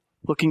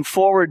Looking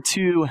forward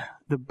to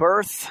the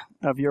birth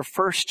of your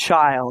first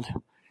child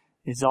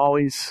is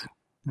always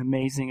an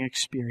amazing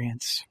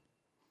experience.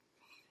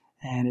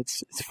 And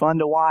it's fun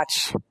to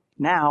watch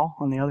now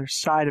on the other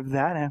side of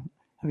that,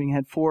 having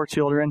had 4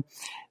 children,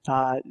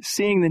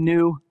 seeing the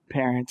new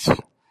parents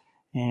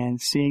and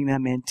seeing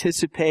them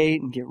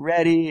anticipate and get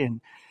ready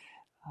and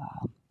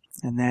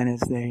then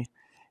as they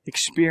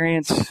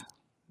experience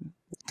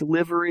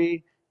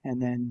delivery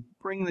and then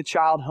bring the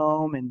child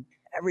home and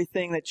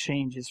everything that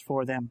changes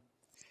for them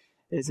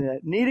is a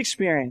neat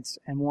experience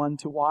and one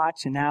to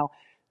watch. And now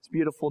it's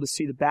beautiful to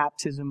see the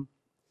baptism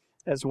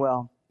as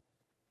well.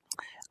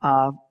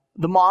 The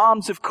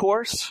moms, of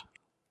course,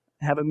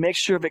 have a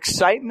mixture of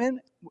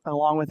excitement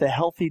along with a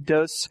healthy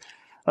dose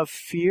of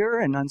fear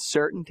and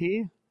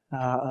uncertainty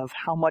of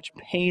how much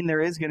pain there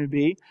is going to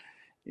be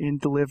in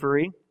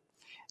delivery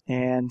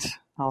and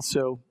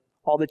also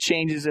all the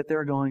changes that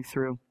they're going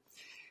through.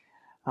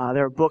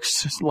 There are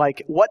books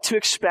like What to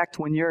Expect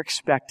When You're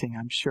Expecting.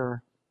 I'm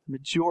sure the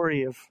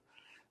majority of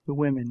the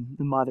women,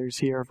 the mothers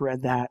here have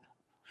read that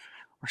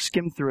or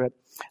skimmed through it.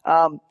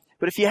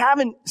 But if you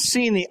haven't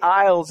seen the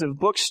aisles of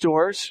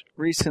bookstores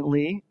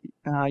recently,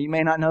 you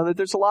may not know that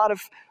there's a lot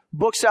of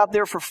books out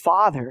there for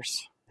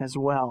fathers as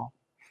well.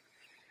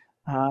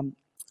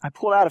 I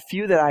pulled out a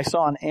few that I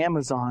saw on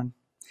Amazon.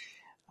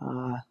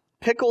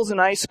 Pickles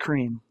and Ice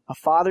Cream, A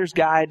Father's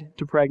Guide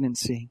to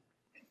Pregnancy.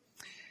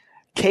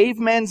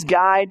 Caveman's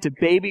Guide to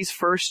Baby's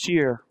First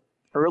Year,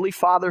 Early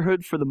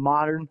Fatherhood for the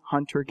Modern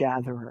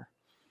Hunter-Gatherer.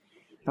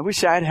 I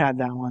wish I'd had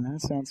that one. That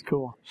sounds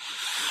cool.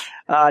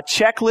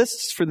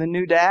 Checklists for the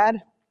New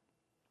Dad.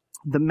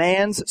 The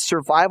Man's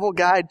Survival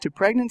Guide to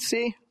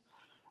Pregnancy.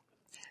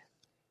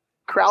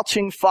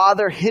 Crouching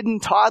Father,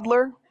 Hidden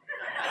Toddler.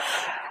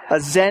 A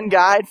Zen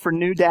Guide for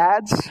New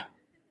Dads.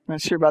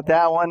 Not sure about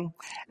that one.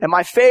 And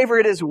my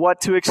favorite is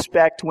What to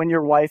Expect When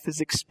Your Wife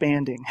is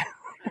Expanding.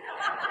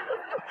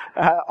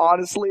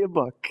 Honestly, a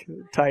book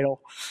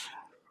title.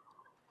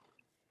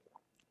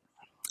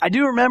 I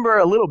do remember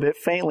a little bit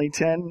faintly,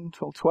 10,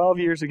 12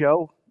 years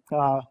ago,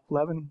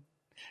 11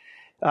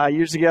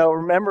 years ago,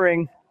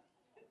 remembering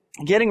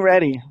getting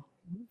ready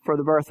for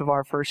the birth of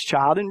our first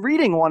child and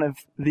reading one of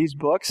these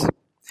books.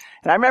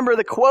 And I remember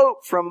the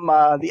quote from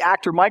the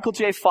actor Michael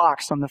J.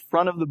 Fox on the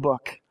front of the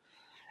book. It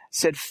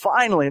said,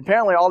 finally,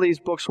 apparently all these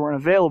books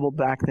weren't available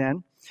back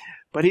then,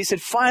 but he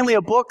said, finally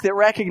a book that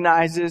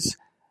recognizes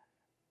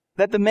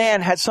that the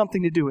man had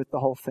something to do with the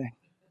whole thing.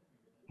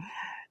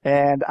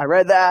 And I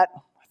read that.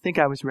 I think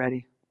I was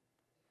ready.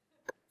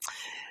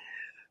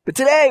 But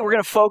today we're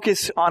going to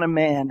focus on a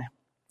man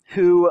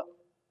who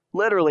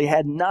literally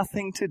had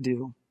nothing to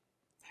do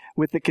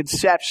with the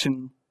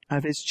conception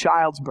of his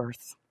child's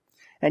birth,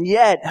 and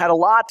yet had a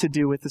lot to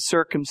do with the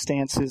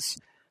circumstances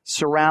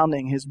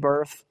surrounding his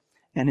birth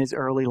and his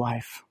early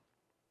life.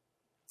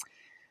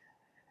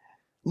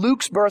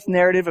 Luke's birth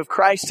narrative of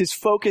Christ is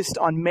focused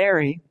on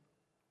Mary.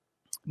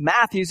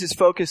 Matthew's is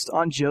focused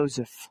on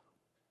Joseph.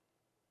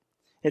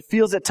 It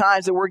feels at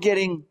times that we're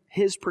getting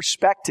his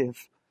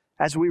perspective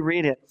as we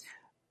read it.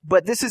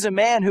 But this is a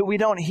man who we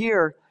don't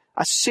hear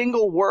a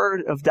single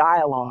word of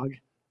dialogue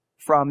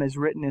from as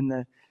written in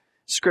the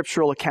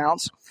scriptural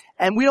accounts.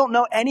 And we don't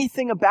know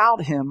anything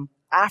about him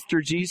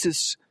after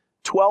Jesus'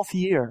 12th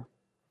year.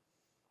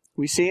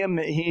 We see him,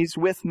 he's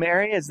with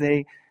Mary as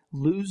they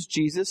lose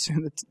Jesus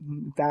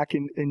back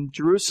in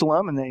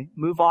Jerusalem and they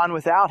move on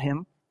without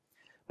him.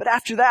 But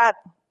after that,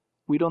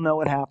 we don't know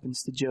what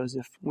happens to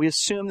Joseph. We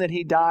assume that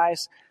he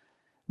dies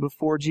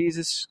before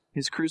Jesus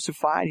is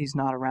crucified. He's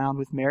not around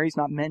with Mary. He's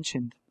not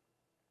mentioned.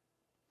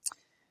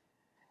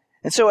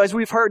 And so as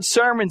we've heard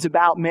sermons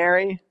about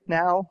Mary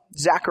now,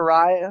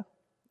 Zechariah,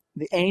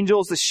 the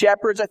angels, the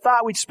shepherds, I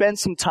thought we'd spend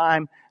some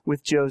time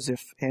with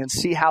Joseph and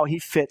see how he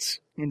fits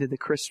into the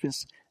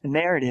Christmas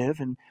narrative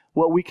and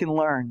what we can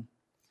learn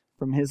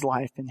from his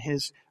life and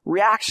his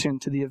reaction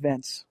to the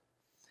events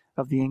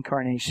of the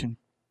Incarnation.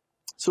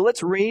 So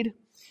let's read.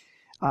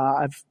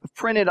 I've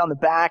printed on the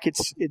back.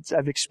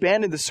 I've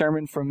expanded the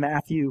sermon from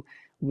Matthew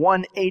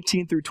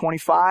 1:18 through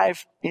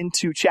 25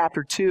 into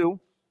chapter 2,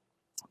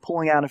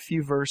 pulling out a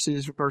few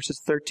verses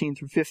 13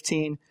 through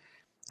 15,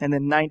 and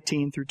then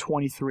 19 through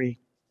 23.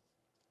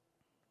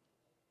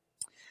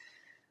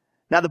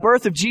 Now the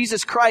birth of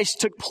Jesus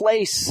Christ took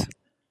place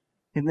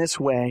in this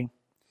way.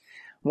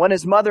 When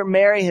his mother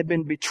Mary had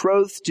been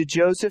betrothed to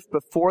Joseph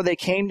before they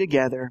came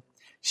together,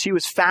 she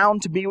was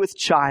found to be with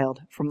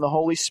child from the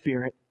Holy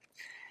Spirit.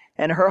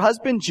 And her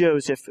husband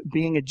Joseph,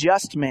 being a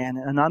just man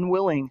and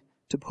unwilling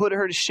to put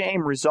her to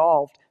shame,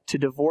 resolved to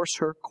divorce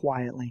her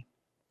quietly.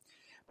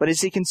 But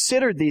as he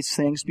considered these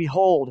things,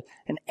 behold,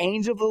 an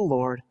angel of the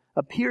Lord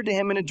appeared to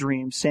him in a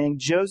dream, saying,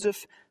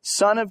 Joseph,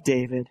 son of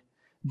David,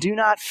 do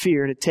not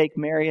fear to take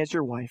Mary as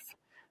your wife,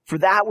 for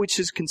that which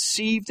is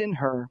conceived in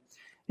her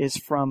is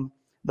from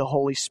the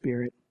Holy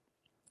Spirit.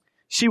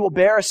 She will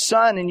bear a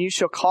son, and you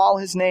shall call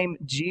his name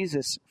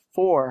Jesus,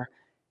 for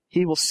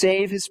he will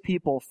save his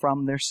people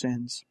from their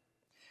sins.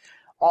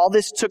 All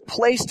this took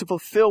place to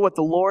fulfill what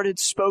the Lord had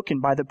spoken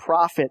by the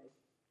prophet.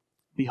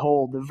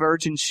 Behold, the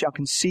virgin shall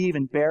conceive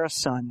and bear a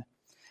son,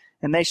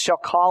 and they shall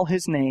call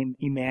his name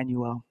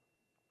Emmanuel,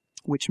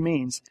 which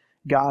means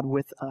God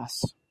with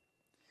us.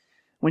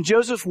 When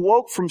Joseph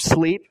woke from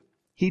sleep,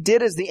 he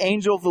did as the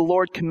angel of the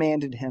Lord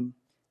commanded him.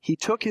 He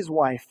took his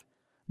wife,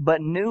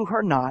 but knew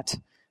her not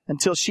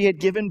until she had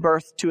given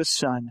birth to a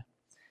son,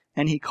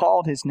 and he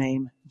called his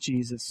name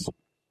Jesus.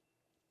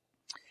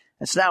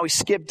 And so now we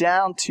skip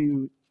down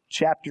to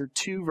chapter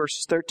 2,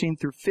 verses 13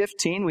 through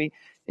 15.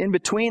 In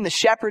between, the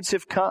shepherds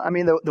have come,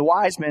 the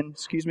wise men,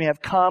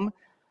 have come.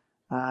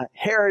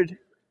 Herod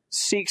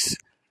seeks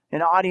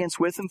an audience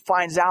with him,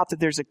 finds out that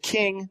there's a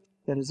king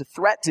that is a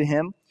threat to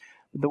him.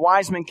 But the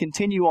wise men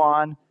continue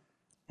on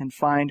and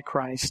find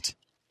Christ.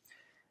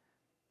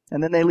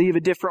 And then they leave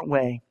a different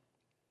way.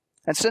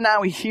 And so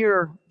now we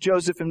hear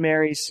Joseph and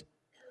Mary's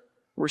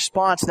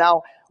response.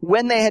 Now,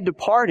 when they had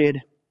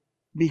departed,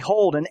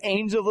 behold, an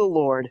angel of the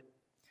Lord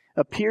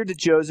appeared to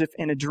Joseph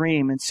in a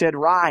dream and said,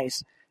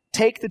 Rise,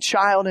 take the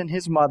child and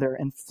his mother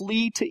and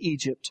flee to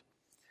Egypt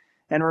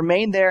and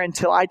remain there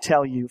until I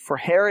tell you, for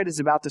Herod is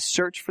about to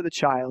search for the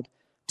child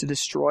to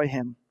destroy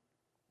him.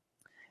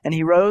 And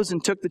he rose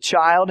and took the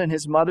child and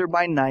his mother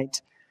by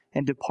night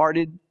and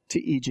departed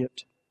to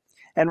Egypt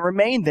and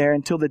remained there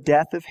until the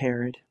death of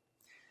Herod.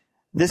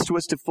 This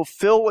was to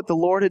fulfill what the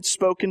Lord had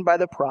spoken by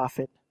the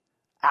prophet,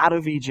 Out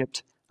of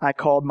Egypt I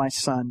called my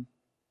son.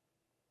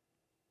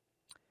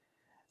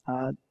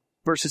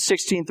 Verses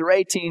 16 through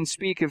 18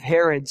 speak of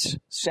Herod's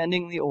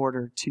sending the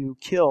order to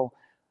kill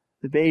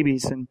the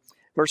babies. And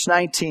verse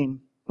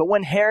 19, But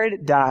when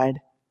Herod died,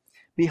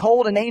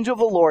 behold, an angel of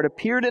the Lord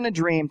appeared in a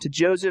dream to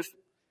Joseph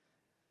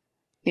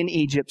in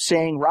Egypt,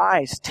 saying,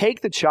 Rise,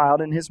 take the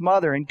child and his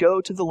mother and go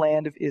to the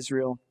land of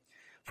Israel.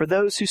 For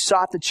those who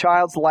sought the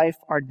child's life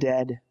are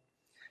dead.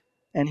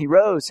 And he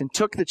rose and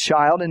took the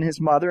child and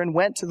his mother and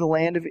went to the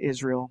land of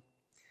Israel.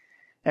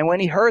 And when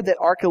he heard that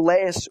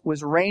Archelaus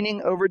was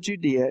reigning over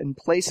Judea in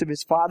place of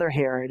his father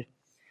Herod,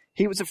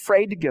 he was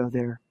afraid to go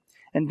there.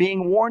 And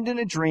being warned in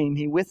a dream,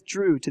 he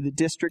withdrew to the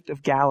district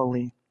of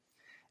Galilee.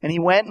 And he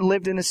went and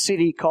lived in a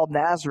city called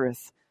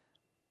Nazareth,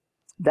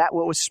 that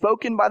what was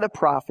spoken by the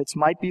prophets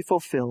might be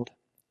fulfilled.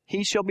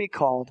 He shall be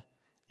called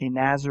a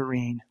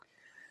Nazarene.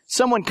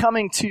 Someone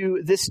coming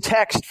to this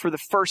text for the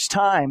first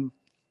time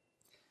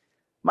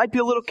might be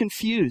a little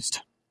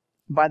confused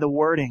by the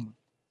wording.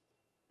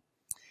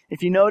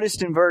 If you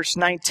noticed in verse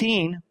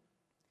 19,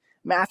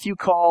 Matthew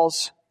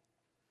calls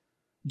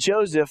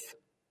Joseph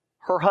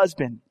her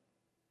husband,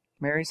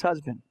 Mary's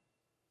husband.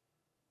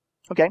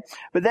 Okay,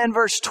 but then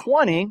verse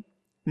 20,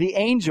 the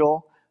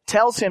angel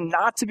tells him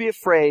not to be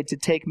afraid to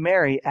take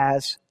Mary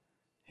as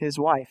his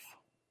wife.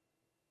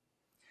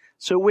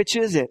 So which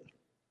is it?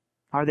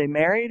 Are they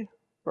married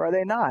or are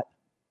they not?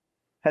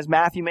 Has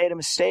Matthew made a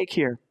mistake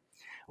here?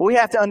 Well, we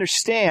have to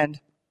understand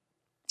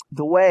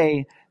the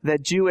way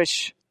that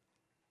Jewish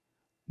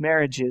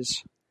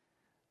marriages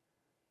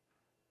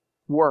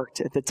worked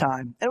at the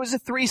time. And it was a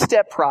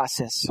 3-step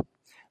process.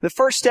 The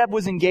first step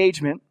was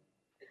engagement.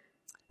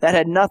 That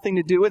had nothing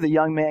to do with a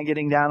young man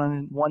getting down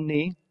on one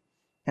knee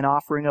and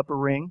offering up a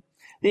ring.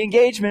 The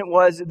engagement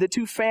was the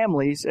two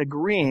families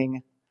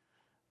agreeing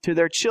to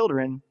their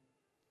children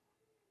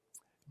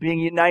being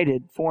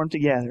united, formed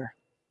together.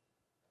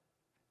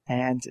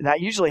 And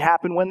that usually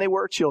happened when they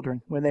were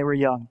children, when they were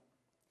young.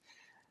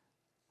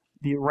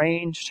 The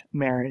arranged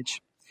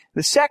marriage.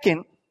 The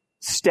second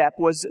step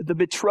was the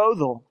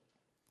betrothal.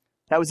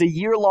 That was a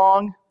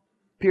year-long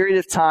period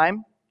of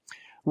time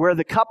where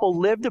the couple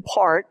lived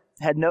apart,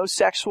 had no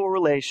sexual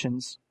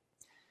relations,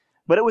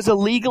 but it was a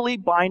legally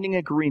binding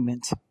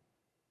agreement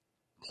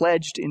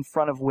pledged in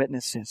front of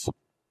witnesses.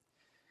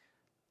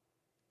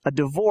 A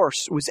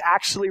divorce was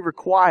actually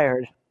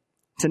required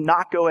to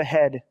not go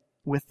ahead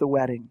with the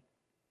wedding.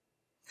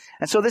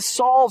 And so this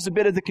solves a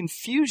bit of the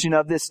confusion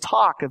of this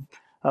talk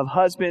of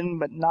husband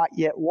but not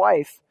yet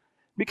wife,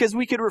 because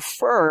we could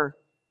refer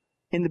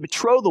in the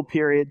betrothal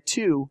period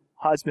to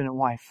husband and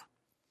wife.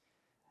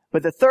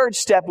 But the third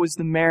step was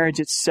the marriage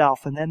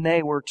itself, and then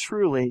they were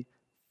truly,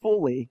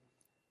 fully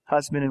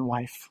husband and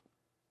wife.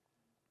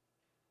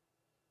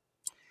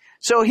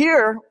 So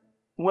here,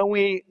 when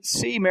we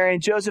see Mary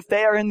and Joseph,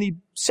 they are in the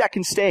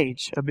second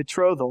stage of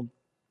betrothal.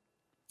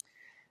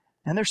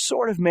 And they're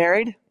sort of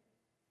married,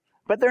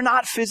 but they're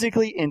not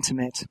physically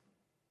intimate.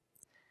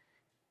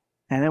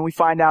 And then we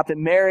find out that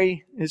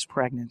Mary is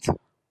pregnant.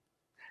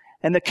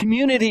 And the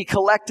community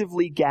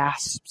collectively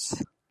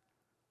gasps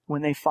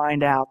when they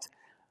find out.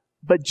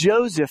 But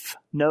Joseph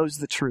knows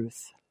the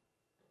truth.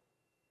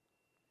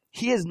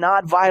 He has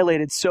not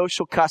violated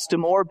social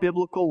custom or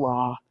biblical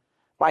law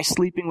by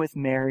sleeping with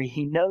Mary.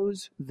 He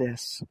knows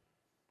this.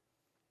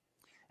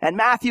 And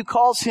Matthew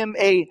calls him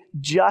a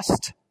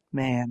just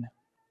man.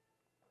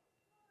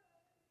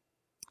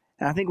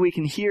 And I think we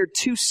can hear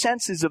two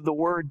senses of the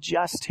word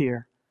just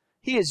here.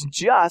 He is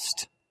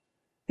just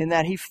in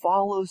that he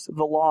follows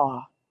the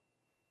law.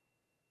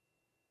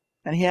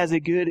 And he has a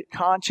good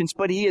conscience,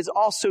 but he is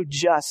also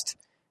just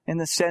in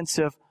the sense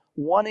of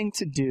wanting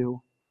to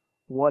do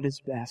what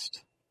is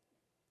best.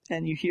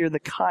 And you hear the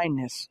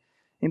kindness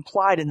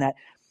implied in that?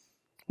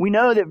 We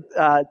know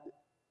that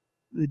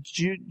the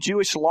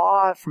Jewish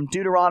law from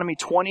Deuteronomy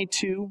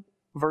 22,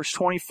 verse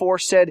 24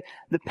 said,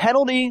 the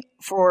penalty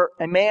for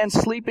a man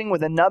sleeping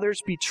with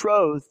another's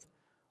betrothed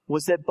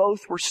was that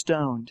both were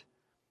stoned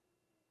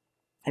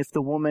if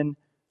the woman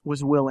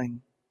was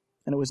willing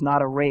and it was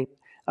not a rape.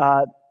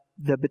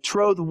 The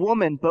betrothed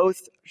woman, both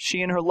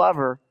she and her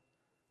lover,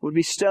 would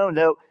be stoned.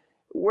 Though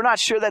we're not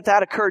sure that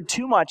that occurred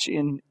too much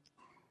in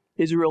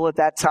Israel at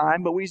that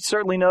time, but we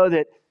certainly know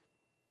that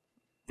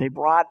they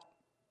brought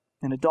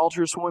an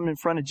adulterous woman in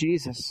front of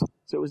Jesus,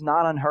 so it was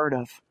not unheard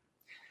of.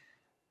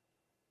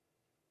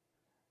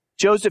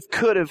 Joseph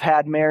could have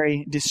had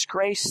Mary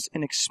disgraced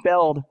and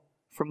expelled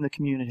from the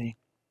community.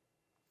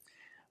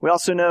 We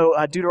also know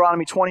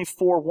Deuteronomy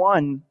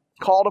 24:1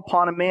 called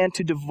upon a man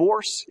to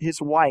divorce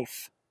his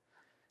wife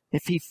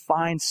if he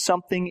finds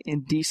something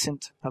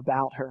indecent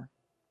about her.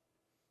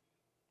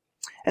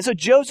 And so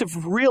Joseph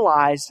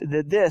realized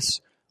that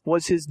this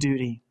was his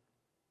duty.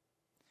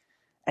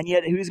 And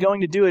yet he was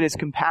going to do it as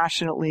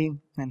compassionately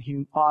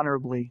and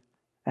honorably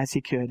as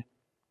he could.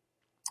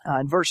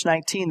 In verse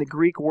 19, the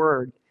Greek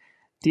word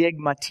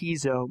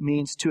diagmatizo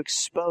means to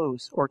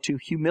expose or to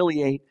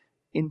humiliate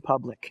in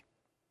public.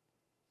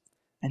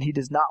 And he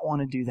does not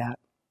want to do that.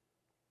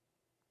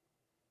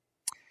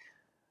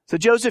 So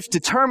Joseph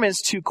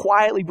determines to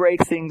quietly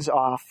break things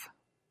off.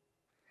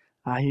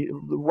 The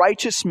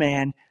righteous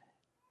man,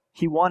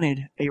 he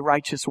wanted a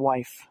righteous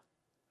wife.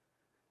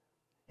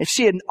 If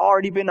she had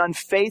already been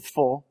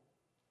unfaithful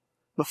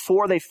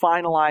before they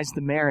finalized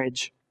the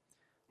marriage,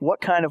 what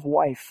kind of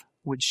wife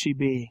would she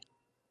be?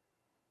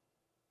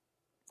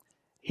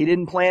 He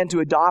didn't plan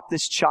to adopt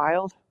this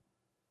child,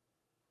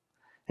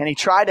 and he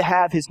tried to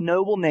have his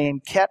noble name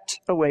kept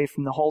away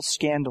from the whole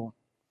scandal,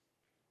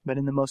 but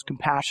in the most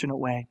compassionate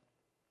way.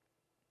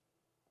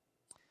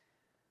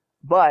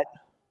 But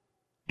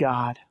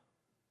God,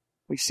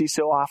 we see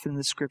so often in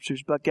the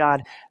scriptures, but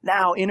God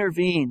now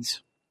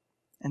intervenes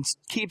and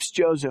keeps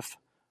Joseph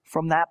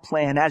from that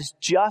plan, as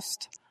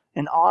just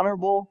and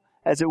honorable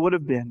as it would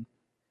have been.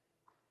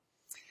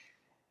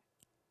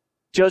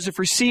 Joseph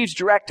receives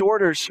direct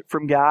orders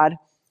from God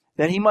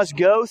that he must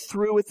go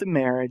through with the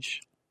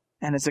marriage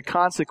and as a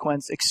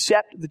consequence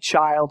accept the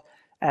child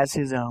as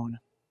his own.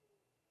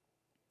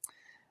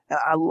 And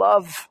I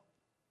love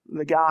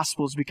the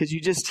Gospels because you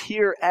just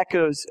hear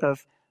echoes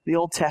of the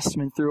Old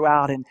Testament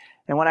throughout. And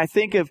when I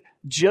think of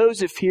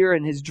Joseph here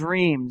in his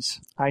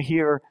dreams, I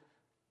hear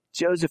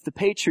Joseph, the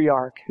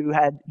patriarch, who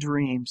had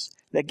dreams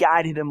that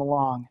guided him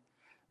along.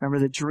 Remember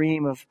the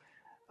dream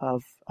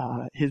of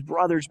his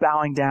brothers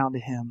bowing down to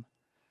him.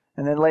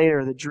 And then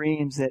later, the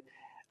dreams that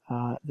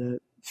the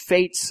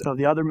fates of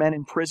the other men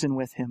in prison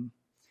with him.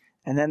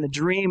 And then the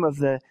dream of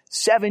the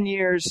 7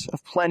 years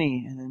of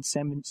plenty and then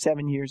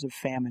 7 years of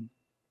famine.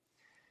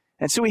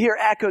 And so we hear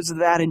echoes of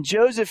that. And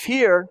Joseph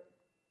here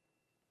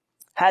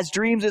has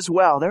dreams as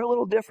well. They're a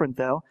little different,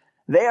 though.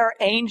 They are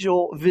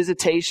angel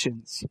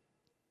visitations.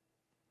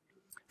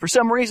 For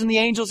some reason, the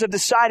angels have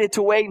decided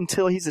to wait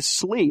until he's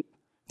asleep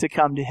to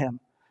come to him.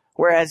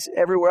 Whereas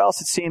everywhere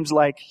else, it seems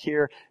like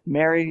here,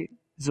 Mary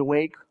is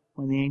awake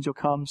when the angel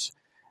comes.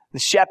 The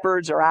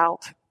shepherds are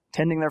out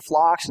tending their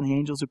flocks and the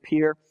angels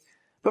appear.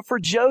 But for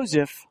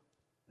Joseph,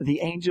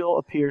 the angel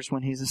appears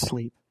when he's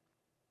asleep.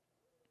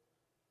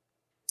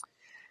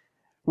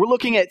 We're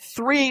looking at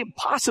 3,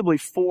 possibly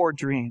 4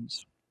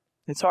 dreams.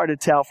 It's hard to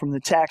tell from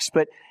the text,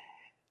 but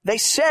they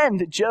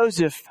send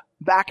Joseph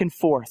back and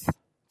forth,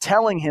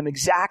 telling him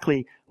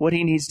exactly what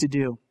he needs to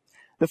do.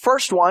 The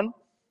first one,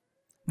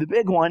 the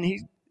big one,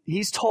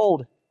 he's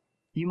told,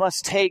 you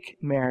must take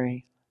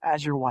Mary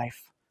as your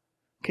wife.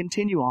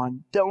 Continue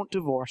on. Don't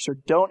divorce her.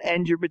 Don't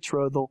end your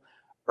betrothal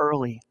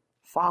early.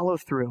 Follow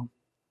through.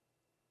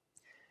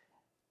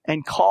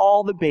 And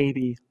call the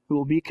baby who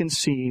will be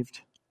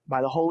conceived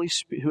by the Holy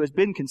Spirit, who has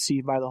been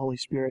conceived by the Holy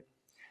Spirit.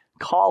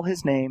 Call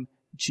his name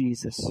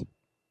Jesus.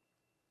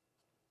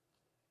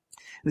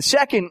 The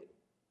second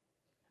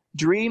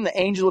dream, the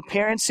angel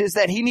appearance, is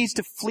that he needs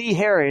to flee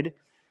Herod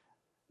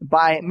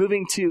by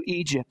moving to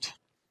Egypt.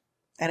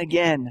 And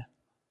again,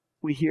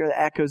 we hear the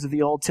echoes of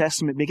the Old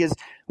Testament because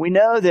we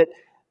know that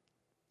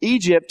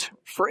Egypt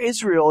for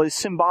Israel is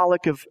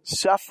symbolic of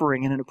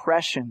suffering and an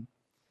oppression.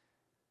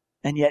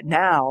 And yet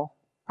now,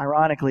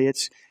 ironically,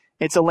 it's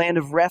a land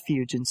of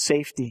refuge and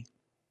safety.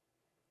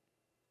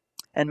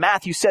 And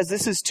Matthew says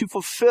this is to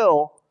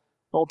fulfill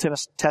Old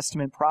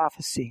Testament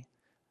prophecy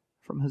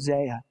from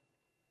Hosea.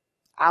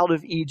 Out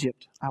of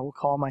Egypt I will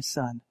call my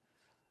son.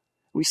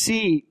 We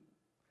see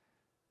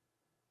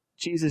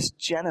Jesus'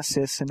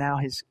 Genesis and now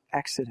his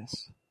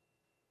Exodus.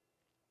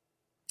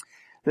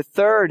 The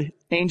third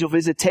angel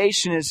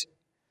visitation is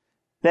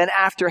then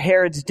after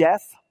Herod's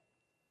death.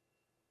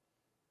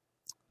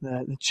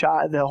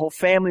 The whole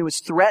family was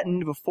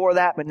threatened before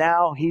that, but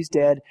now he's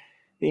dead.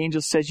 The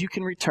angel says, you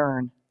can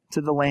return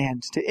to the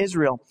land, to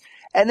Israel.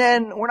 And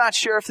then we're not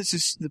sure if this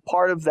is the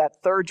part of that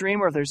third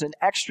dream or if there's an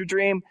extra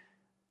dream.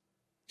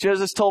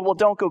 Joseph's told, well,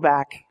 don't go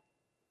back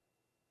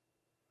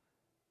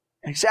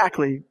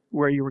exactly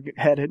where you were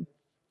headed.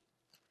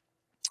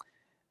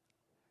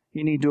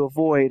 you need to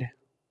avoid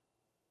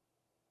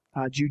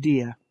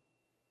Judea.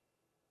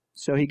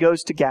 So he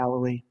goes to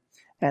Galilee,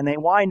 and they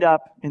wind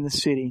up in the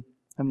city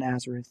of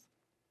Nazareth.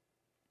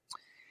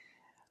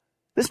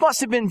 This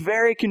must have been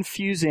very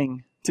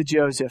confusing to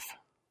Joseph.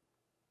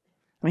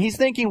 I mean, he's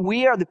thinking,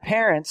 we are the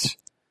parents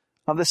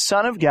of the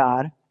Son of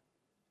God,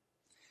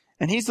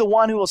 and he's the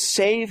one who will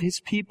save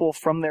his people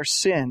from their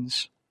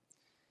sins.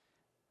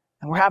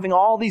 And we're having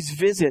all these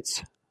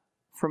visits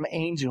from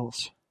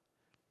angels,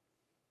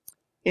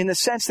 in the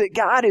sense that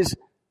God is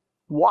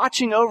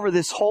watching over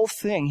this whole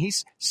thing.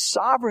 He's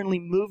sovereignly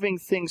moving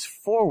things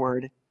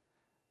forward.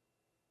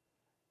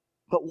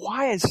 But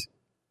why is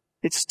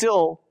it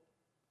still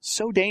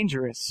so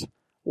dangerous?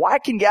 Why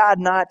can God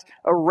not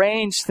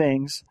arrange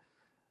things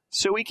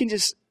so we can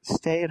just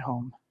stay at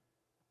home?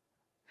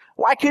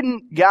 Why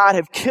couldn't God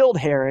have killed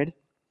Herod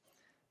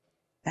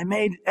and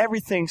made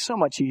everything so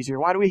much easier?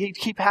 Why do we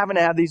keep having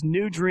to have these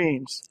new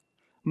dreams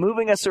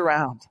moving us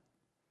around?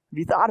 Have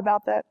you thought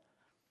about that?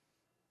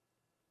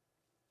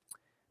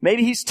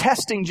 Maybe he's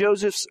testing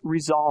Joseph's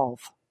resolve,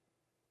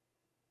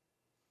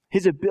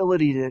 his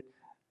ability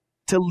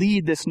to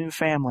lead this new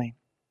family,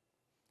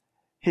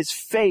 his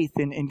faith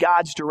in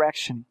God's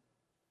direction.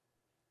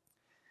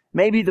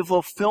 Maybe the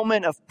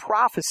fulfillment of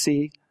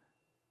prophecy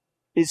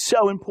is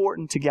so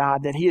important to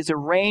God that he has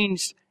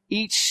arranged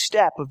each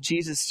step of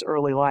Jesus'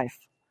 early life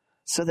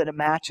so that it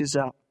matches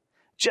up,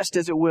 just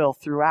as it will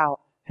throughout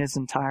his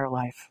entire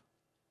life.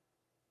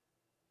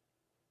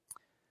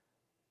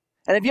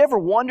 And have you ever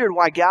wondered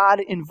why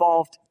God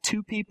involved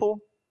two people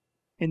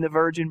in the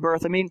virgin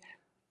birth? I mean,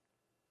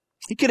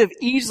 he could have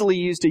easily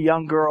used a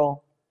young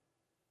girl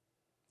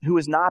who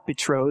was not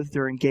betrothed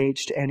or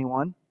engaged to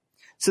anyone,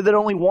 so that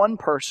only one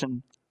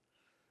person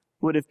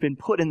would have been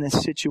put in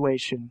this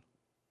situation.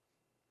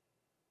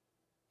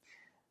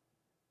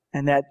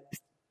 And that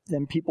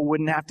then people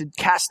wouldn't have to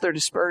cast their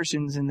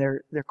dispersions and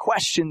their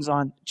questions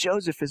on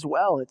Joseph as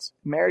well.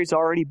 Mary's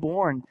already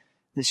borne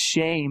the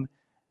shame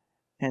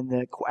and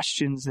the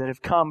questions that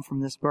have come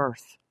from this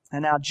birth.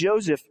 And now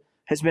Joseph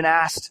has been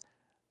asked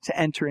to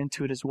enter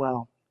into it as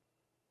well.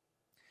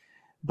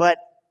 But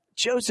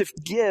Joseph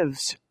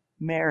gives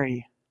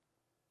Mary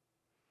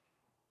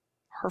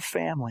her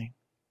family,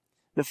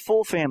 the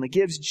full family,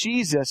 gives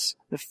Jesus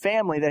the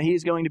family that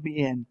he's going to be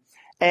in,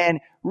 and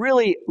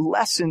really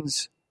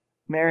lessens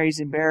Mary's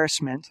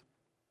embarrassment.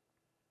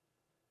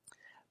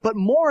 But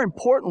more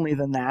importantly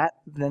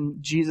than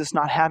Jesus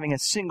not having a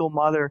single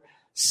mother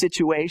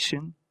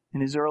situation in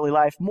his early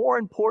life, more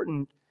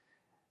important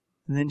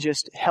than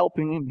just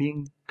helping and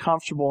being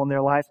comfortable in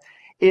their life,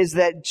 is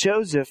that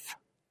Joseph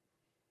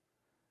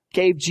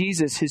gave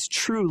Jesus his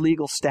true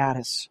legal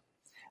status,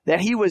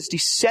 that he was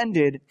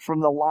descended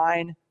from the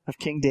line of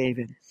King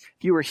David.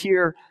 If you were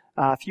here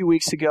a few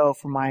weeks ago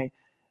for my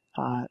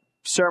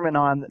sermon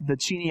on the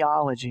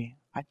genealogy,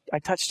 I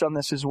touched on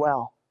this as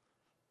well.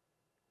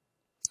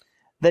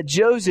 That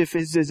Joseph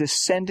is a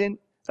descendant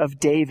of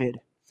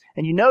David.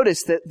 And you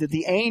notice that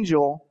the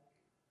angel,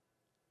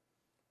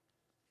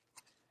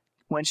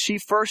 when she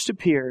first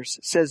appears,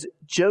 says,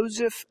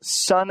 "Joseph,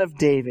 son of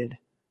David,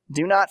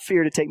 do not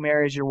fear to take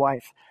Mary as your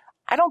wife."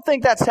 I don't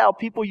think that's how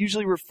people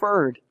usually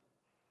referred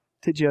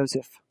to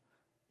Joseph.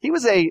 He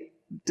was a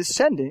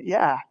descendant,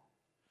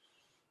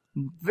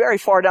 very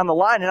far down the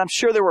line, and I'm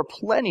sure there were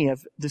plenty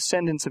of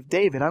descendants of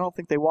David. I don't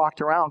think they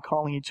walked around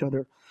calling each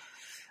other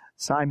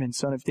Simon,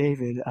 son of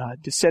David,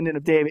 descendant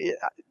of David.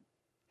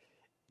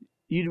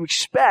 You'd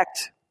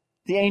expect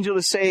the angel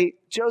to say,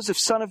 "Joseph,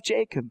 son of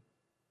Jacob."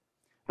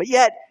 But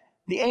yet,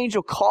 the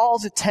angel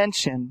calls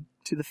attention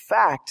to the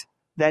fact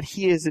that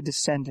he is a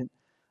descendant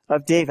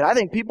of David. I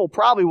think people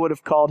probably would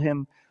have called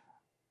him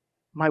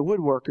my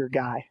woodworker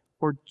guy,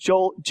 or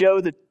Joe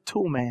the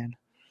tool man,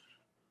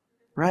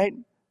 right?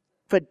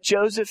 But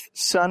Joseph,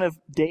 son of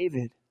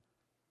David,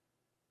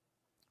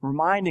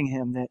 reminding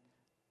him that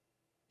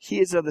he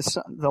is of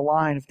the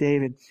line of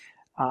David,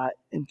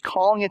 and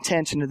calling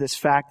attention to this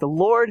fact. The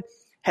Lord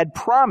had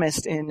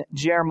promised in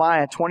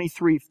Jeremiah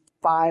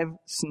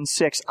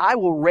 23:5-6, "I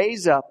will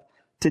raise up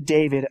to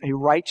David a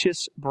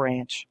righteous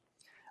branch,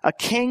 a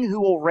king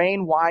who will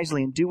reign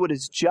wisely and do what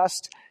is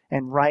just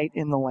and right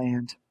in the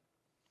land.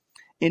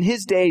 In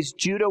his days,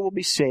 Judah will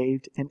be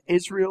saved and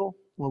Israel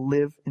will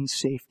live in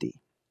safety."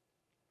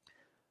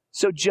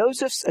 So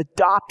Joseph's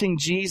adopting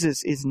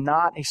Jesus is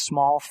not a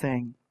small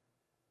thing.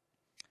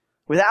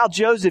 Without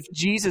Joseph,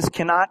 Jesus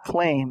cannot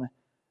claim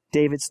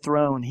David's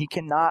throne. He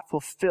cannot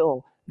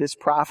fulfill this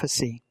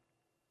prophecy.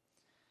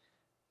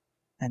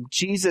 And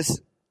Jesus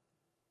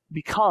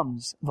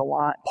becomes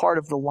part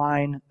of the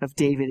line of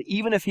David,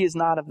 even if he is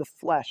not of the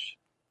flesh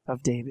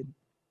of David.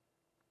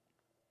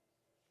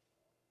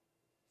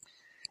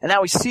 And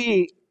now we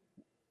see,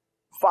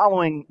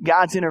 following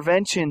God's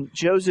intervention,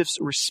 Joseph's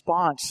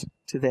response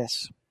to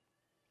this.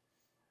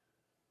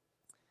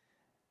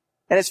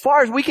 And as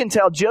far as we can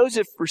tell,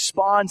 Joseph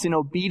responds in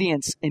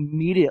obedience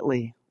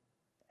immediately,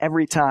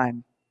 every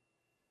time,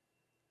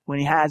 when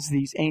he has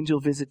these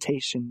angel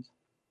visitations.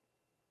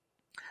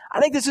 I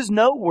think this is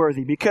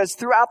noteworthy because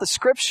throughout the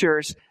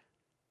scriptures,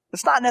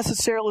 That's not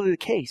necessarily the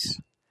case.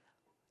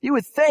 You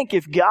would think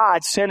if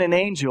God sent an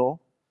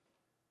angel,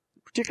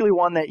 particularly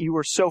one that you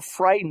were so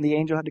frightened the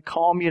angel had to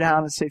calm you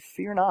down and say,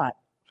 fear not,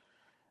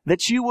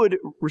 that you would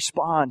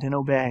respond and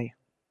obey.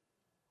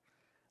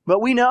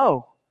 But we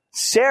know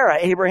Sarah,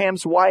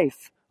 Abraham's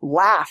wife,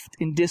 laughed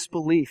in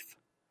disbelief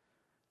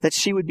that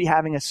she would be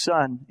having a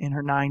son in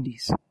her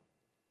 90s.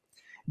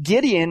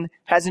 Gideon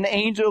has an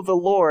angel of the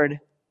Lord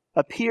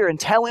appear and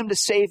tell him to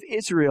save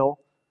Israel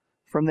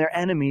from their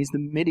enemies, the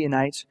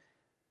Midianites.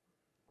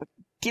 But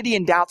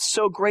Gideon doubts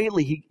so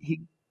greatly,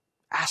 he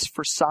asks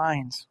for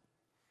signs.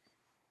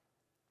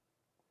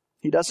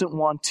 He doesn't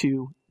want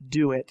to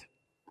do it,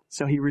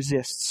 so he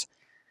resists.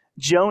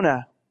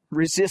 Jonah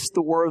resists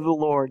the word of the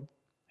Lord,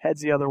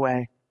 heads the other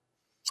way.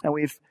 And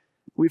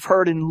we've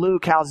heard in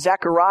Luke how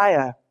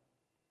Zechariah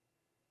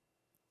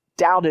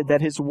doubted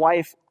that his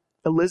wife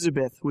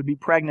Elizabeth would be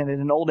pregnant at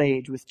an old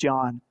age with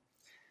John,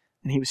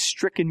 and he was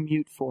stricken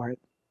mute for it.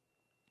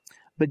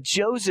 But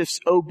Joseph's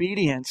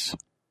obedience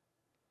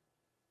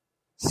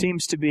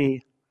seems to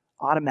be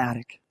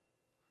automatic,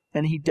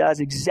 and he does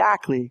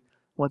exactly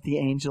what the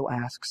angel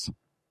asks.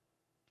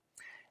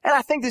 And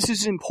I think this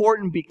is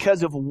important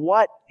because of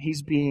what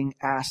he's being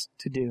asked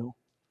to do.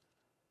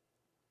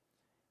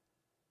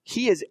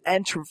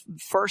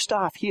 First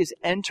off, he is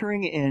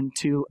entering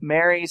into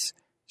Mary's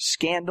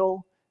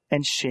scandal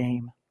and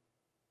shame.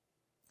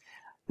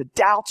 The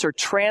doubts are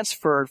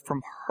transferred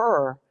from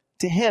her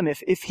to him.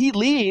 If he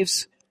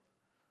leaves,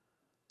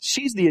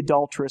 she's the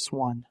adulterous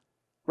one,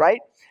 right?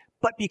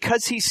 But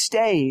because he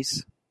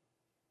stays,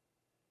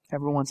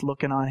 everyone's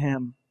looking on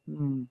him.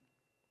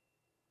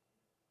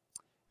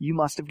 You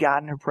must have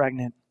gotten her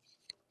pregnant.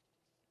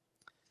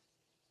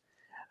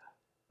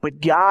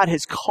 But God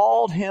has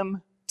called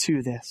him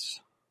to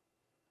this.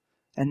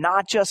 And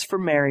not just for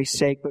Mary's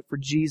sake, but for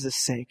Jesus'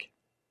 sake.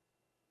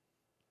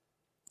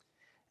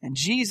 And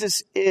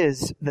Jesus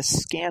is the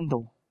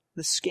scandal,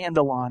 the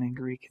scandalon in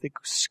Greek, the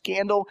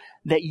scandal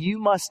that you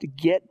must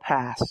get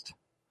past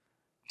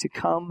to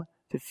come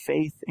to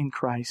faith in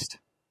Christ.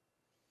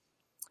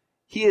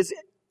 He is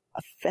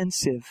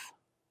offensive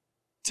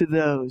to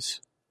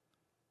those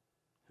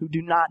who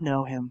do not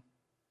know him.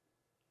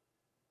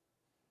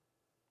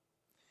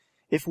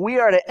 If we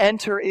are to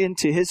enter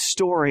into his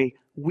story,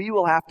 we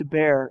will have to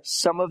bear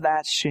some of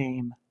that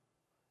shame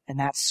and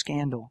that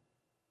scandal.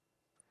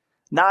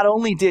 Not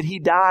only did he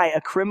die a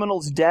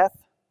criminal's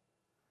death,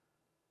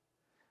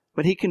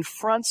 but he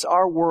confronts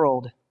our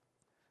world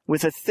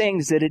with the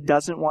things that it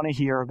doesn't want to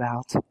hear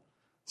about.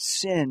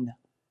 Sin,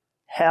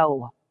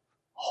 hell,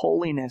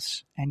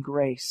 holiness, and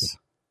grace.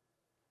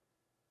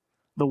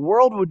 The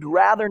world would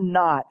rather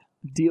not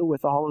deal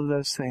with all of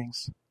those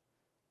things.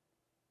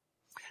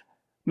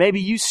 Maybe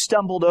you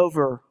stumbled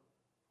over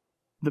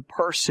the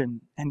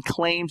person and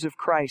claims of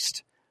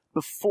Christ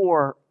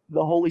before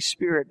the Holy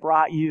Spirit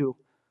brought you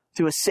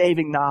to a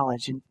saving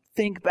knowledge, and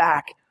think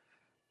back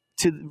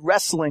to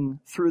wrestling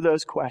through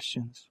those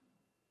questions.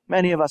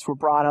 Many of us were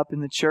brought up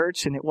in the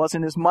church and it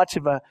wasn't as much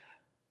of a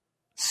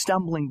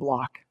stumbling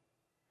block.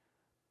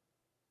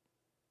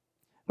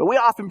 But we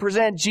often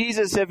present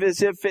Jesus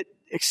as if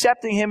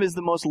accepting him is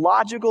the most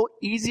logical,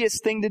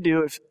 easiest thing to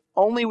do. If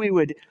only we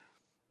would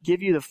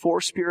give you the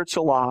 4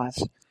 spiritual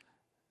laws,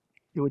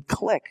 it would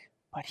click.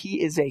 But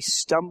he is a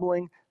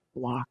stumbling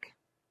block.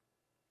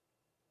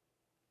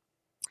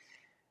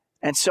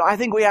 And so I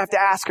think we have to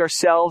ask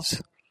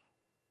ourselves,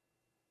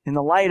 in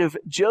the light of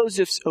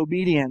Joseph's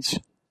obedience,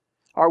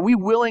 are we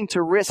willing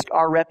to risk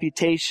our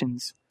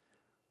reputations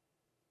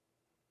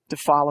to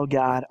follow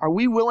God? Are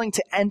we willing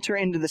to enter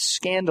into the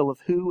scandal of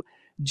who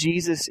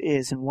Jesus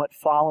is and what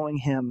following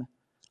him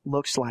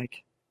looks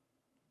like?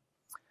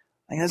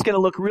 I think that's going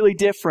to look really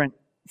different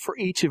for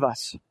each of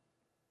us.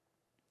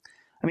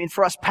 I mean,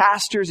 for us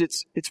pastors,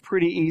 it's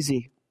pretty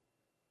easy.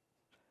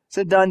 It's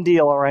a done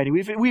deal already.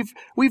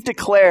 We've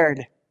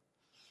declared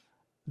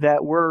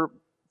that we're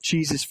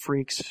Jesus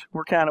freaks.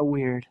 We're kind of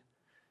weird.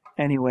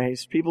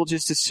 Anyways, people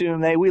just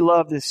assume we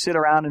love to sit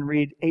around and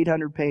read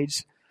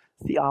 800-page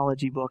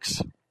theology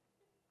books,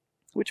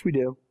 which we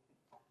do.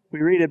 We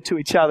read them to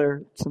each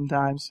other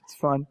sometimes. It's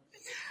fun.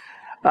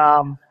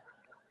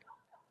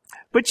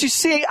 But you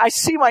see, I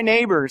see my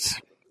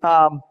neighbors.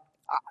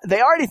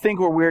 They already think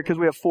we're weird because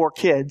we have 4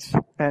 kids,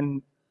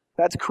 and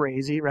that's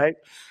crazy, right?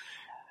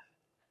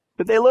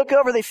 But they look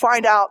over, they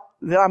find out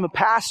that I'm a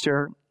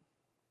pastor,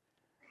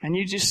 and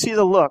you just see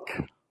the look.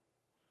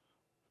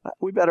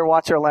 We better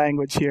watch our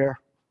language here.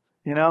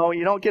 You know,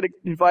 you don't get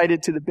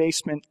invited to the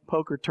basement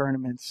poker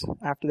tournaments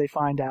after they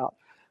find out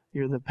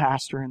you're the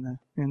pastor in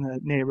the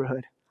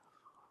neighborhood.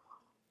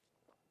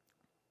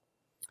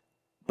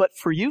 But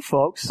for you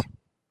folks,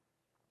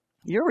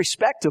 you're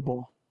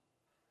respectable.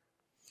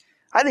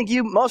 I think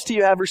most of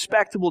you have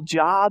respectable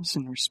jobs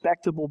and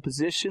respectable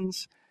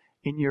positions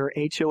in your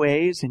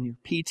HOAs and your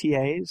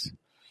PTAs.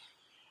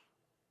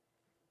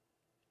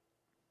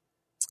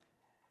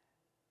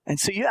 And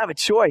so you have a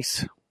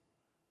choice,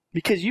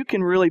 because you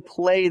can really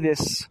play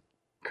this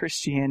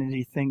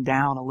Christianity thing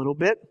down a little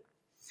bit.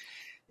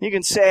 You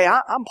can say,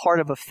 I'm part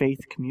of a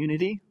faith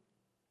community.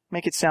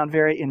 Make it sound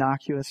very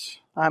innocuous.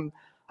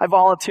 I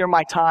volunteer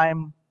my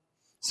time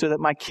so that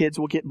my kids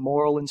will get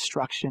moral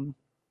instruction.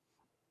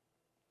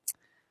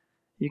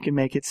 You can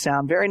make it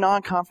sound very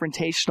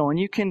non-confrontational, and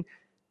you can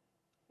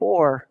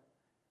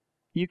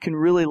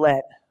really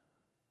let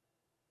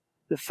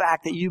the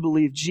fact that you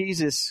believe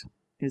Jesus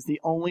is the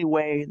only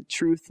way, the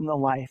truth, and the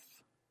life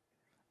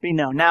be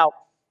known. Now,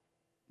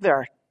 there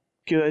are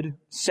good,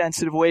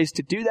 sensitive ways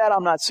to do that.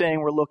 I'm not saying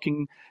we're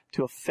looking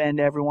to offend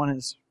everyone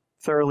as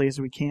thoroughly as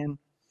we can.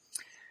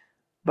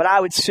 But I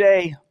would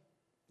say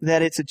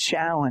that it's a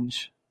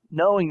challenge,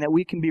 knowing that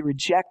we can be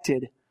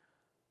rejected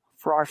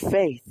for our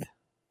faith.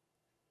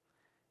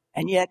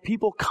 And yet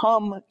people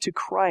come to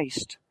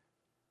Christ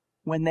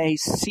when they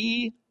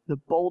see the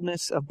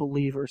boldness of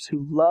believers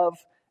who love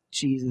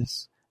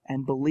Jesus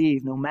and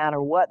believe no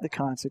matter what the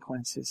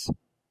consequences.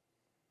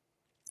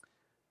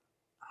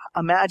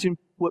 Imagine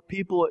what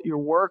people at your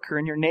work or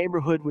in your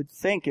neighborhood would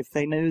think if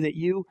they knew that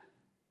you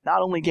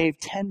not only gave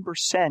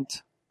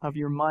 10% of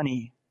your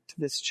money to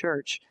this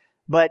church,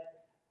 but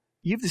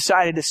you've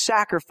decided to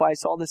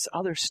sacrifice all this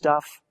other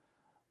stuff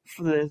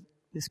for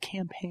this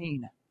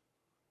campaign.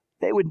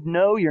 They would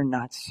know you're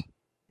nuts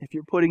if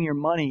you're putting your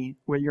money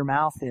where your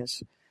mouth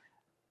is.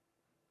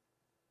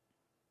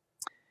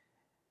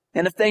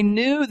 And if they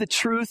knew the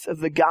truth of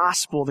the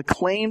gospel, the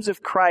claims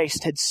of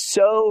Christ had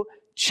so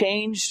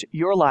changed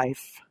your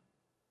life,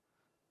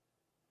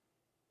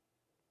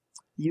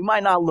 you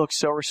might not look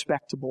so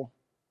respectable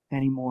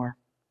anymore.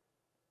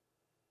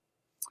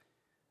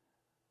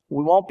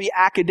 We won't be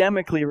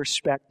academically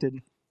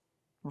respectable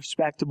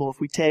if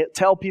we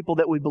tell people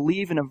that we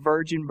believe in a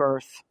virgin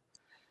birth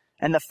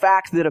and the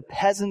fact that a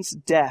peasant's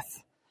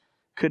death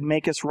could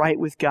make us right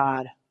with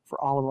God for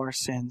all of our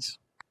sins.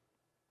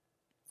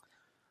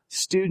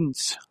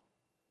 Students,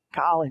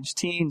 college,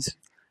 teens,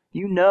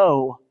 you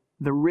know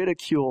the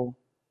ridicule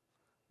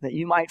that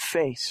you might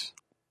face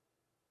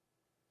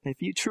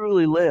if you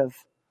truly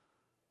live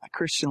a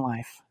Christian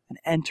life and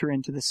enter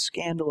into the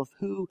scandal of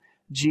who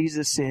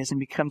Jesus is and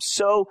become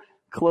so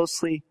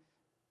closely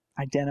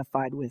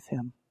identified with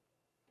Him.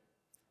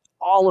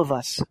 All of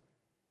us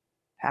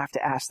have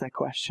to ask that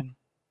question.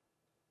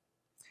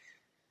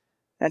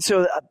 And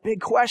so a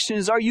big question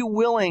is, are you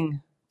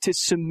willing to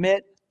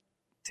submit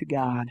to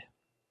God?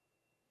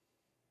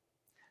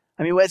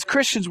 I mean, as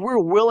Christians, we're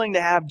willing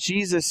to have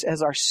Jesus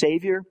as our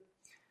Savior.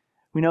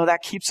 We know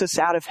that keeps us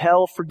out of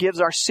hell,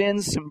 forgives our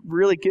sins, some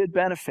really good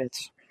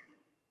benefits.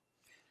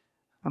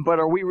 But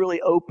are we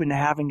really open to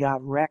having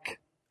God wreck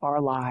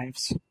our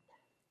lives?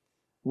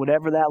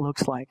 Whatever that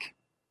looks like.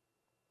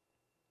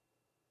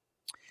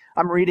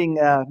 I'm reading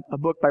a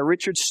book by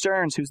Richard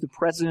Stearns, who's the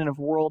president of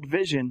World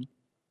Vision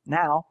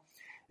now.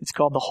 It's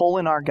called The Hole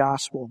in Our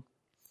Gospel.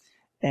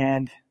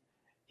 And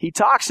he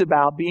talks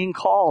about being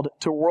called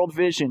to World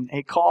Vision,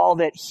 a call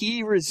that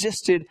he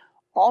resisted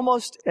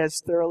almost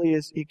as thoroughly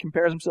as he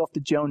compares himself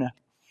to Jonah.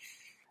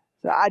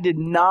 So I did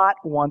not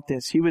want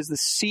this. He was the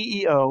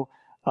CEO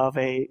of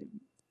a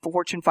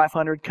Fortune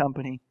 500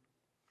 company,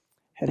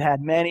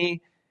 had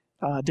many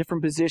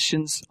different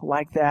positions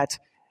like that.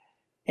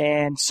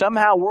 And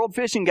somehow World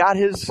Vision got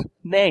his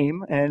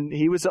name, and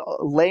he was a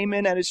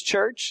layman at his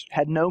church,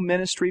 had no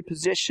ministry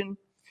position,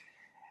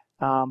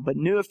 but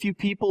knew a few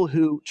people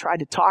who tried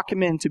to talk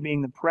him into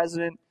being the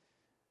president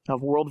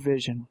of World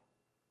Vision.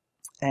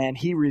 And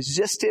he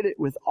resisted it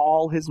with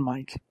all his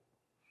might.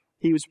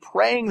 He was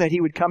praying that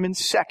he would come in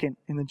second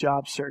in the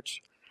job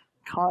search,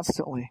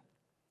 constantly.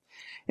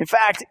 In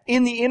fact,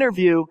 in the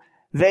interview,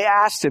 they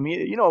asked him,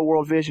 you know what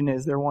World Vision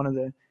is? They're one of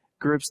the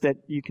groups that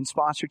you can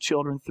sponsor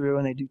children through,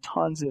 and they do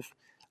tons of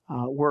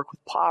work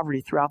with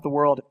poverty throughout the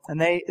world.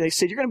 And they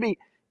said,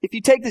 if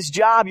you take this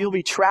job, you'll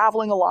be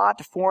traveling a lot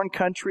to foreign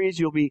countries.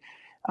 You'll be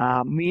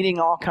meeting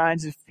all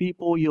kinds of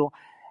people.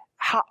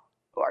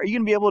 Are you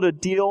going to be able to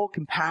deal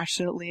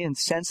compassionately and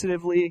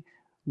sensitively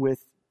with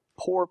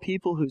poor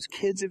people whose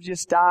kids have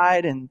just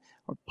died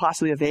or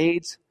possibly have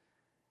AIDS?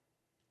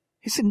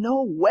 He said,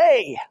 no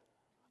way.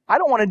 I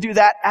don't want to do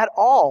that at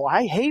all.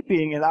 I hate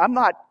being in. I'm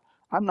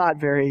not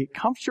very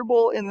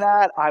comfortable in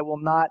that. I will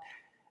not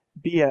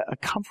be a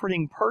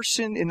comforting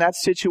person in that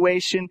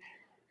situation.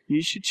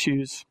 You should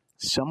choose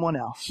someone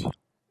else.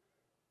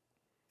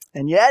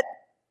 And yet,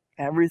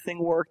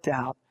 everything worked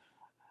out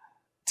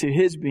to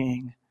his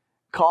being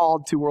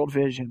called to World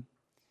Vision.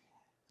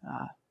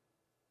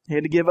 He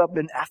had to give up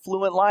an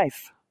affluent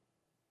life.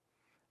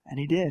 And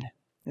he did.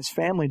 His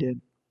family did.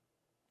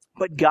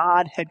 But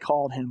God had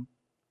called him.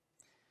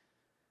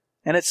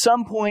 And at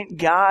some point,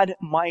 God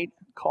might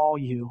call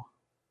you.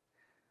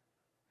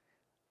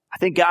 I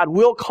think God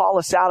will call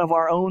us out of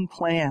our own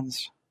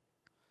plans.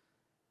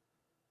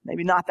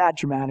 Maybe not that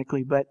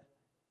dramatically, but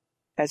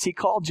as He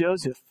called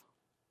Joseph,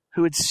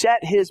 who had set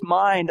his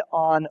mind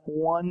on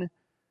one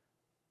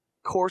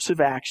course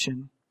of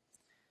action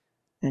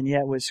and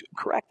yet was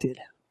corrected.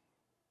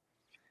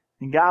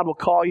 And God will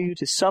call you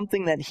to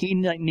something that He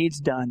needs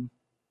done.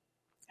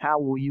 How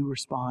will you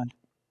respond?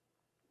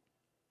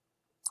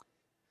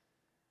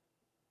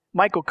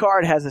 Michael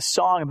Card has a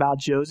song about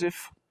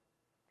Joseph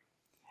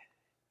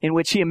in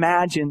which he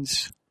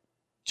imagines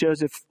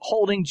Joseph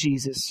holding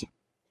Jesus.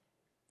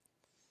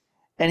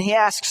 And he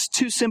asks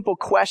two simple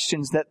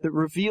questions that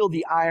reveal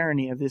the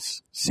irony of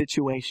this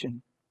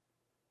situation.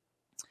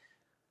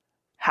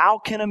 How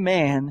can a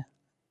man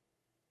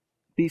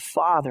be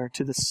father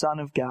to the Son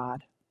of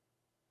God?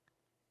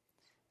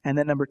 And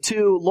then number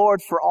two,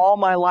 Lord, for all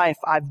my life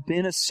I've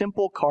been a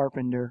simple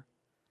carpenter.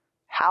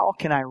 How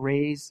can I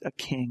raise a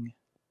king?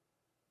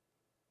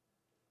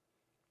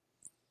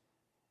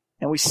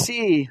 And we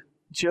see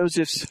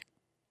Joseph's,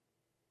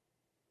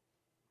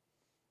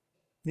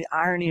 the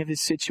irony of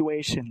his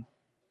situation.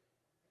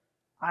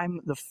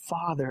 I'm the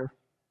father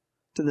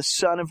to the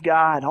Son of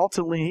God.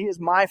 Ultimately, he is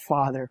my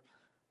father.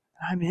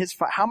 I'm his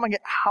father.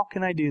 How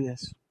can I do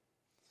this?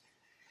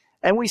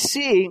 And we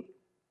see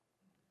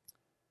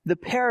the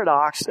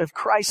paradox of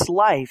Christ's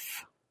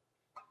life.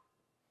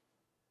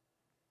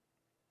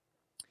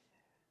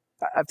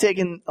 I've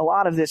taken a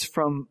lot of this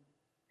from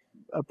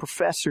a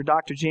professor,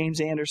 Dr. James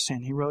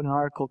Anderson. He wrote an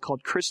article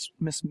called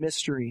Christmas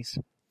Mysteries.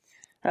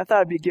 And I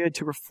thought it'd be good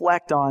to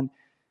reflect on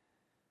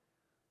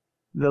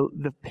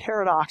the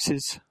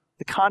paradoxes,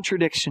 the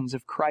contradictions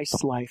of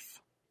Christ's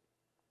life.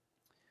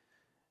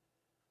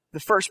 The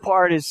first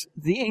part is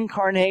the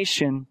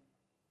incarnation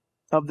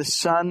of the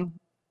Son,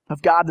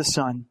 of God the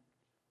Son.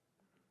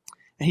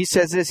 And he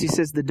says this, he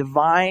says, the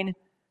divine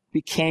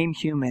became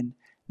human,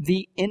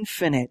 the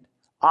infinite,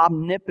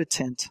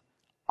 omnipotent,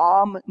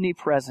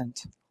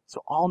 omnipresent,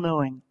 so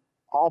all-knowing,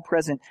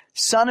 all-present,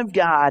 Son of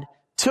God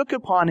took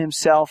upon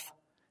himself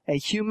a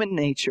human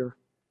nature,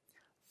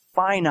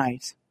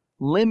 finite,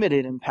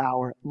 limited in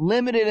power,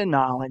 limited in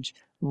knowledge,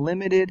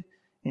 limited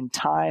in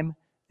time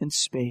and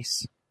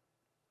space.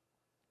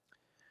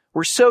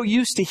 We're so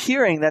used to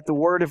hearing that the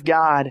Word of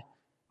God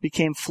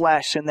became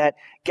flesh and that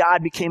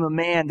God became a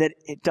man that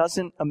it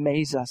doesn't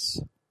amaze us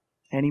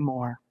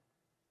anymore.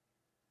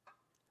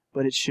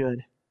 But it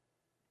should.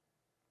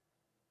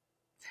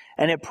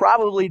 And it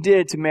probably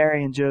did to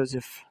Mary and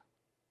Joseph,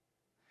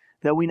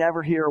 though we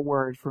never hear a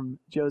word from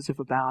Joseph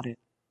about it.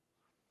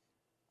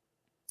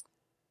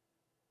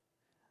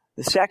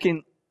 The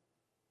second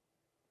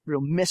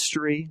real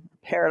mystery,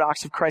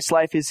 paradox of Christ's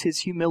life is his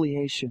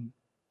humiliation.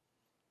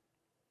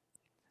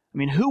 I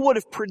mean, who would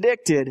have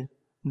predicted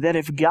that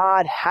if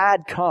God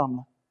had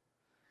come,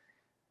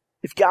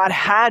 if God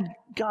had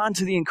gone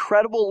to the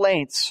incredible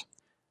lengths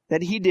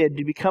that he did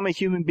to become a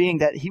human being,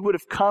 that he would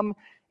have come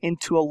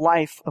into a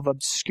life of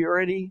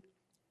obscurity,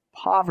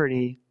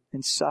 poverty,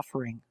 and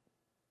suffering?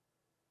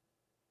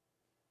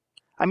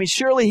 I mean,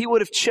 surely he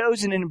would have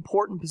chosen an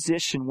important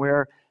position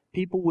where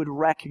people would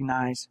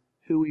recognize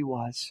who he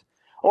was.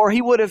 Or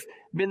he would have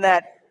been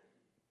that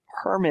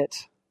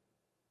hermit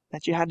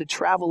that you had to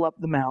travel up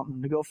the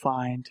mountain to go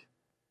find,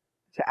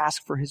 to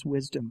ask for his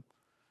wisdom,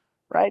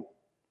 right?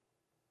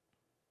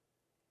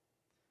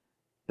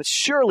 But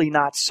surely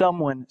not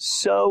someone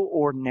so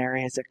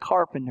ordinary as a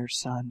carpenter's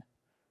son,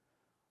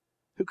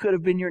 who could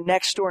have been your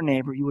next door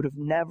neighbor you would have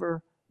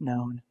never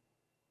known.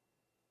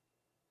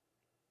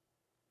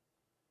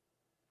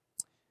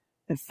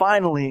 And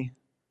finally,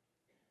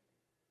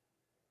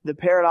 the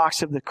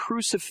paradox of the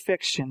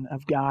crucifixion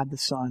of God the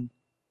Son.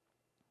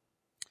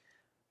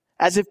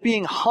 As if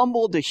being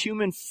humbled to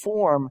human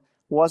form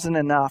wasn't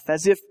enough.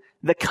 As if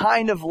the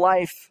kind of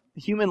life,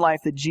 human life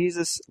that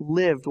Jesus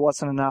lived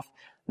wasn't enough.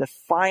 The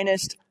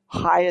finest,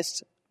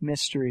 highest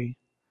mystery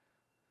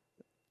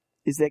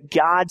is that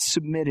God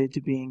submitted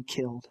to being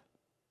killed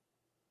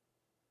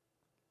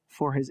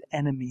for his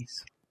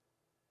enemies.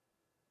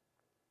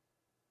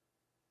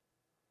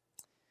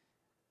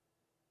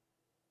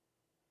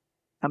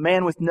 A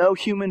man with no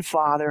human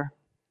father,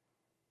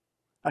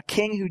 a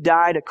king who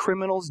died a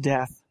criminal's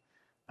death,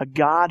 a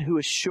God who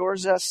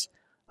assures us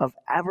of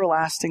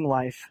everlasting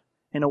life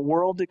in a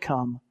world to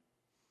come,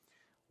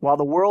 while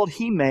the world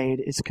he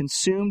made is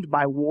consumed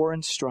by war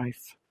and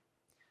strife.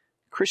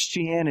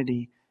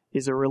 Christianity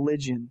is a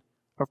religion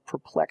of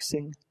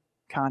perplexing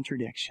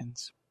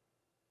contradictions.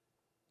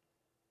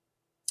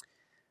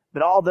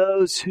 But all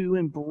those who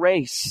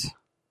embrace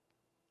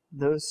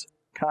those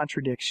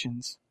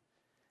contradictions,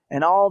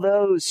 and all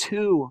those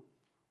who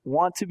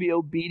want to be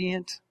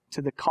obedient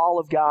to the call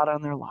of God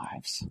on their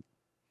lives,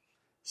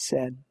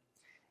 said,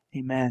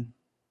 Amen.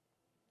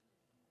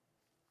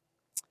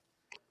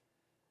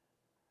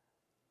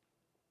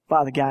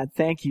 Father God,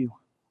 thank you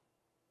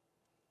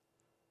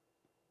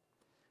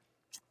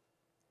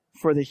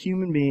for the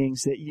human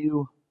beings that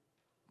you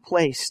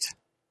placed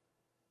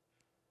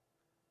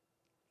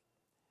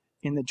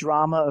in the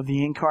drama of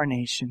the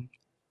Incarnation.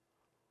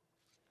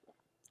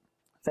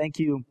 Thank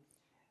you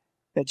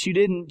that you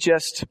didn't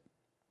just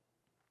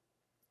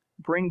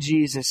bring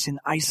Jesus in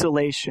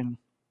isolation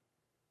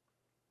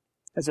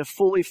as a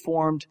fully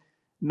formed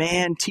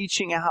man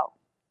teaching out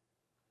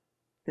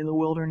in the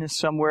wilderness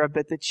somewhere,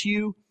 but that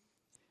you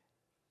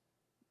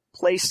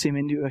placed him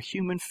into a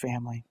human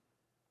family.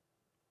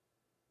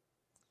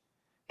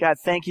 God,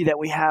 thank you that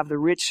we have the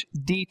rich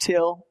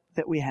detail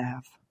that we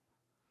have.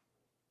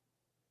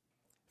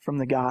 from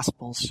the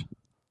Gospels.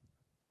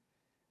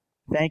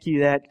 Thank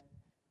you that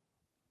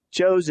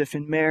Joseph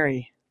and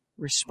Mary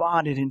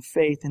responded in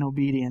faith and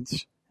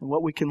obedience, and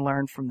what we can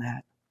learn from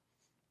that.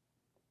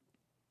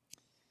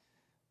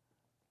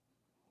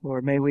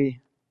 Lord, may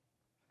we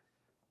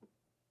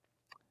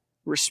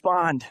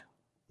respond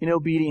in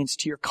obedience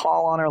to your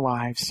call on our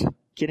lives,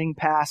 getting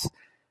past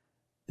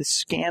the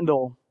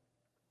scandal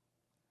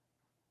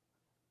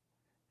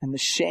and the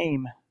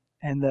shame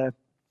and the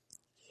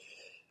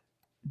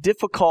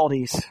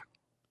difficulties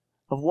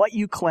of what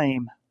you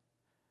claim,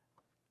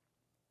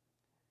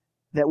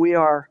 that we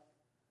are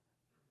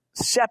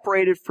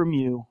separated from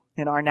you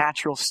in our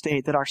natural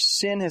state, that our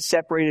sin has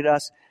separated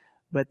us,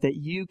 but that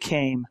you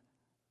came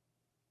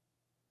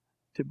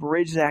to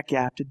bridge that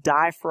gap, to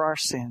die for our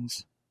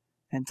sins,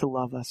 and to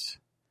love us.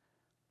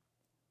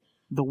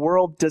 The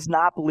world does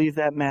not believe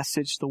that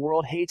message. The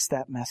world hates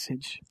that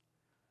message.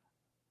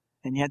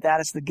 And yet that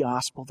is the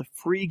gospel, the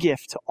free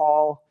gift to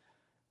all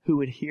who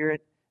would hear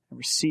it and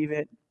receive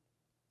it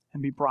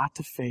and be brought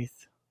to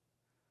faith.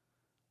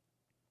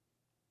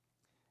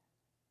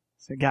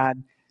 So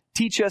God,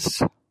 teach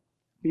us,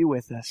 be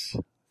with us.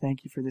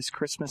 Thank you for this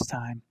Christmas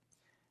time.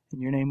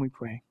 In your name we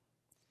pray.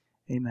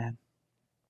 Amen.